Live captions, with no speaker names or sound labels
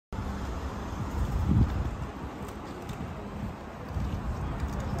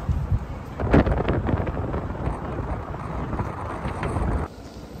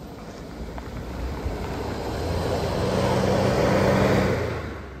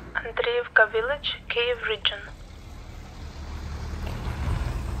Andriivka village, Kyiv region.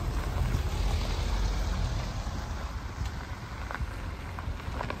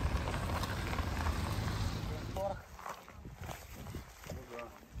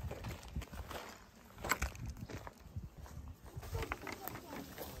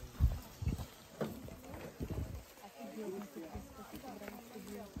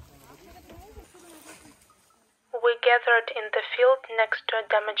 We gathered in the field next to a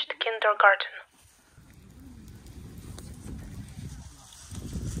damaged kindergarten.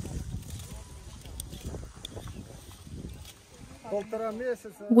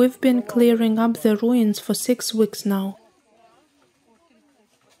 We've been clearing up the ruins for 6 weeks now.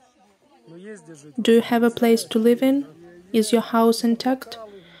 Do you have a place to live in? Is your house intact?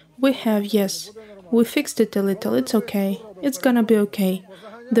 We have, yes. We fixed it a little, it's okay. It's gonna be okay.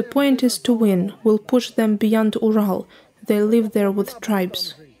 The point is to win. We'll push them beyond Ural. They live there with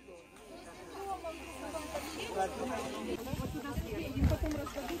tribes.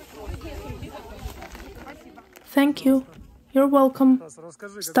 Thank you. You're welcome.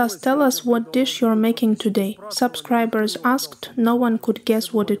 Stas, tell us what dish you're making today. Subscribers asked, no one could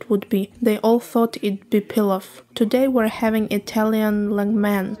guess what it would be. They all thought it'd be pilaf. Today we're having Italian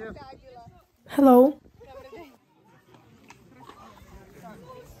lagman. Hello.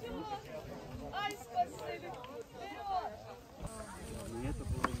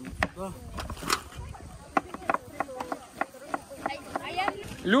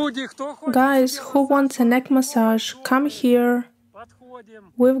 Guys, who wants a neck massage? Come here.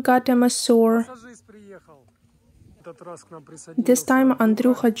 We've got a masseur. This time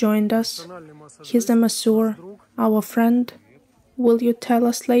Andriivka joined us. He's a masseur, our friend. Will you tell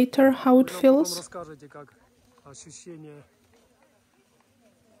us later how it feels?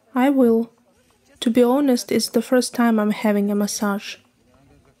 I will. To be honest, it's the first time I'm having a massage.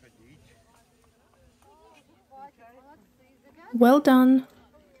 Well done.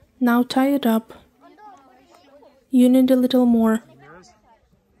 Now tie it up. You need a little more.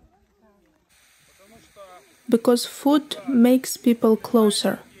 Because food makes people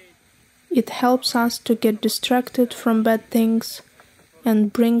closer. It helps us to get distracted from bad things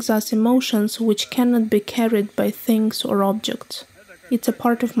and brings us emotions which cannot be carried by things or objects. It's a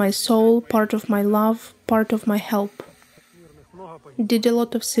part of my soul, part of my love, part of my help. Did a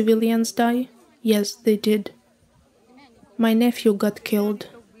lot of civilians die? Yes, they did. My nephew got killed.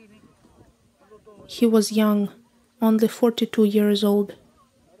 He was young, only 42 years old.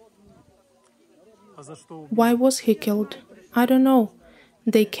 Why was he killed? I don't know.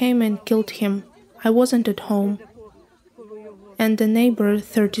 They came and killed him. I wasn't at home. And the neighbor,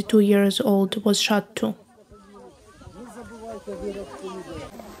 32 years old, was shot too.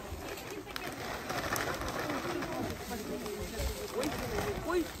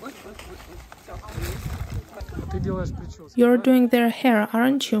 You're doing their hair,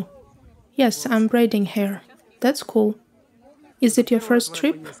 aren't you? Yes, I'm braiding hair. That's cool. Is it your first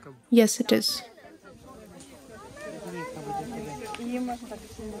trip? Yes, it is.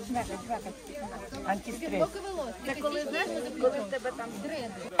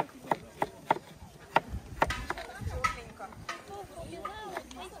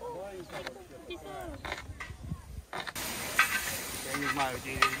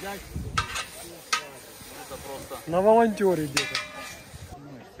 На волонтере где-то.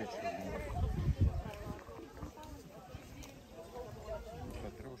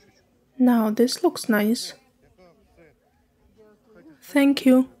 Now this looks nice. Thank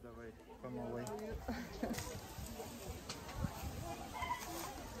you.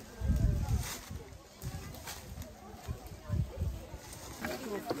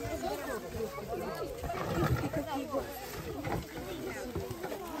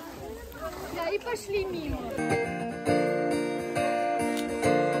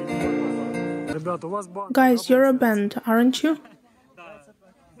 Guys, you're a band, aren't you?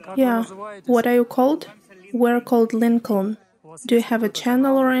 Yeah. What are you called? We're called Linlokn. Do you have a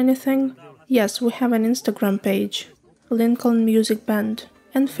channel or anything? Yes, we have an Instagram page, Linlokn Music Band,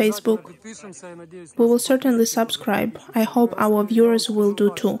 and Facebook. We will certainly subscribe. I hope our viewers will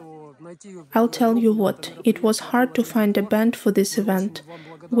do too. I'll tell you what, it was hard to find a band for this event.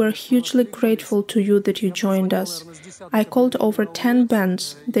 We're hugely grateful to you that you joined us. I called over 10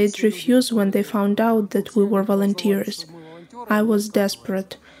 bands. They'd refuse when they found out that we were volunteers. I was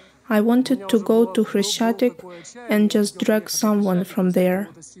desperate. I wanted to go to Hristiatic and just drag someone from there.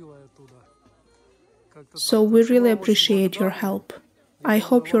 So we really appreciate your help. I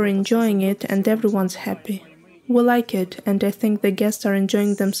hope you're enjoying it and everyone's happy. We like it, and I think the guests are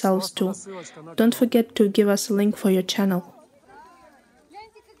enjoying themselves too. Don't forget to give us a link for your channel.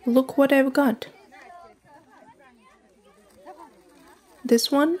 Look what I've got.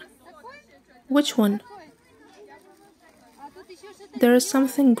 This one? Which one? There is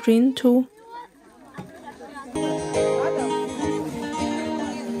something green too.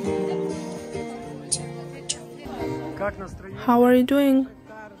 How are you doing?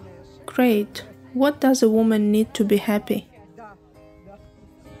 Great. What does a woman need to be happy?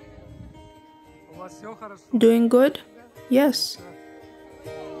 Doing good? Yes.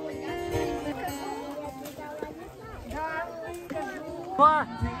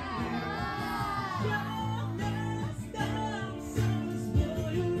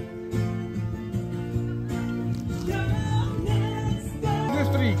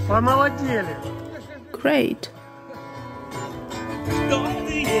 Помолодели. Great.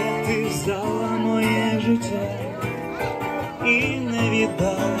 Ти взяла моє життя і не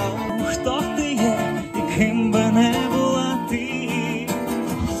віддала. Хто ти є, і ким би не була ти?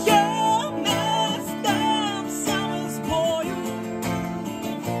 Я не здамся без бою.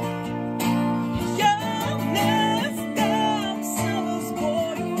 Я не здамся без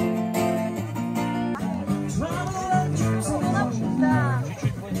бою.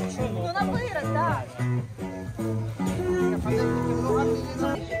 Вона вираз, так.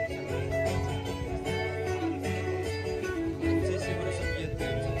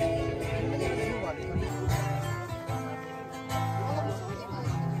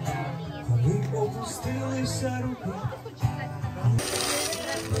 Ми опустилися руки.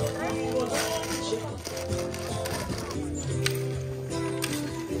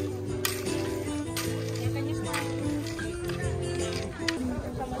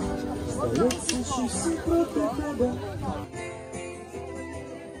 Здається, що всі проти тебе.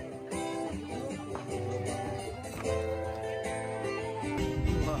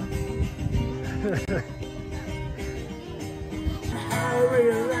 I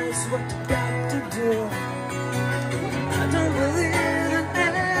realize what I got to do. I don't believe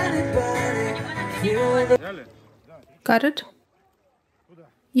that anybody feels the Got it?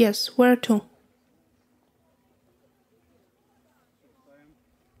 Yes, where to?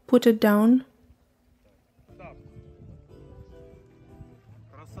 Put it down.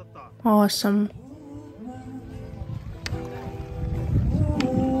 Awesome.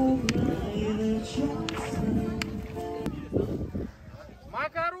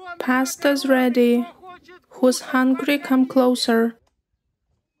 Pasta's ready. Who's hungry, come closer.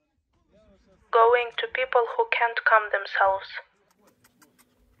 Going to people who can't calm themselves.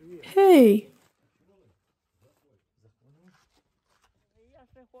 Hey!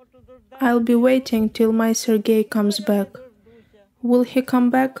 I'll be waiting till my Sergei comes back. Will he come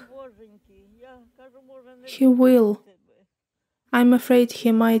back? He will. I'm afraid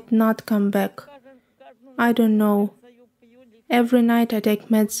he might not come back. I don't know. Every night I take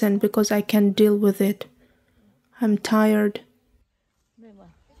medicine because I can't deal with it. I'm tired.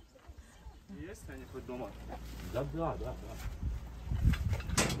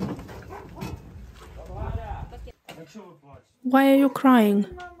 Why are you crying?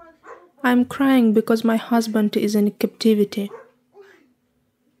 I'm crying because my husband is in captivity.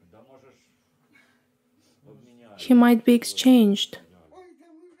 He might be exchanged,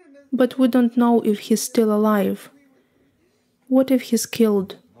 but we don't know if he's still alive. What if he's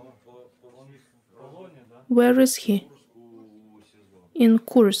killed? Where is he? In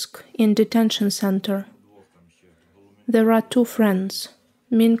Kursk, in detention center. There are two friends,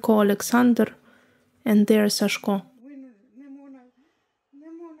 Minko Alexander and their Sashko.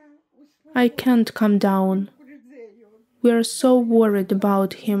 I can't come down. We are so worried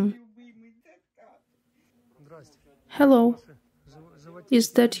about him. Hello.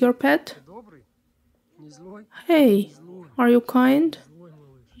 Is that your pet? Hey, are you kind?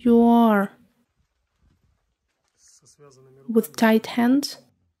 You are. With tight hands?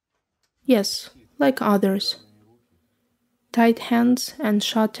 Yes, like others. Tight hands and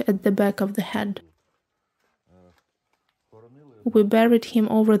shot at the back of the head. We buried him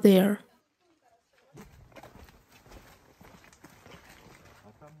over there.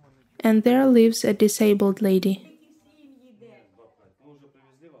 And there lives a disabled lady.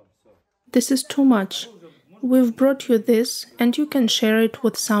 This is too much. We've brought you this, and you can share it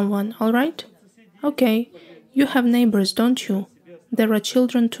with someone, all right? Okay. You have neighbors, don't you? There are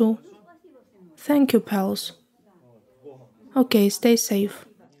children too. Thank you, pals. Okay, stay safe.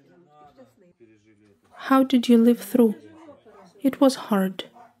 How did you live through? It was hard.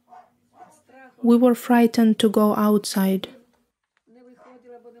 We were frightened to go outside.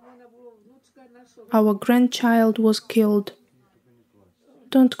 Our grandchild was killed.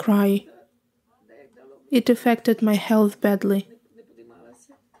 Don't cry. It affected my health badly.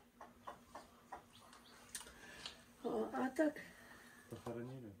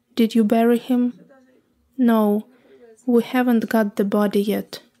 Did you bury him? No, we haven't got the body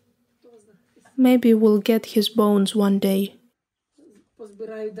yet. Maybe we'll get his bones one day.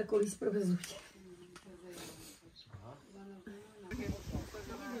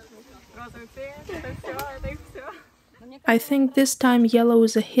 I think this time yellow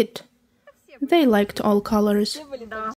is a hit. They liked all colors.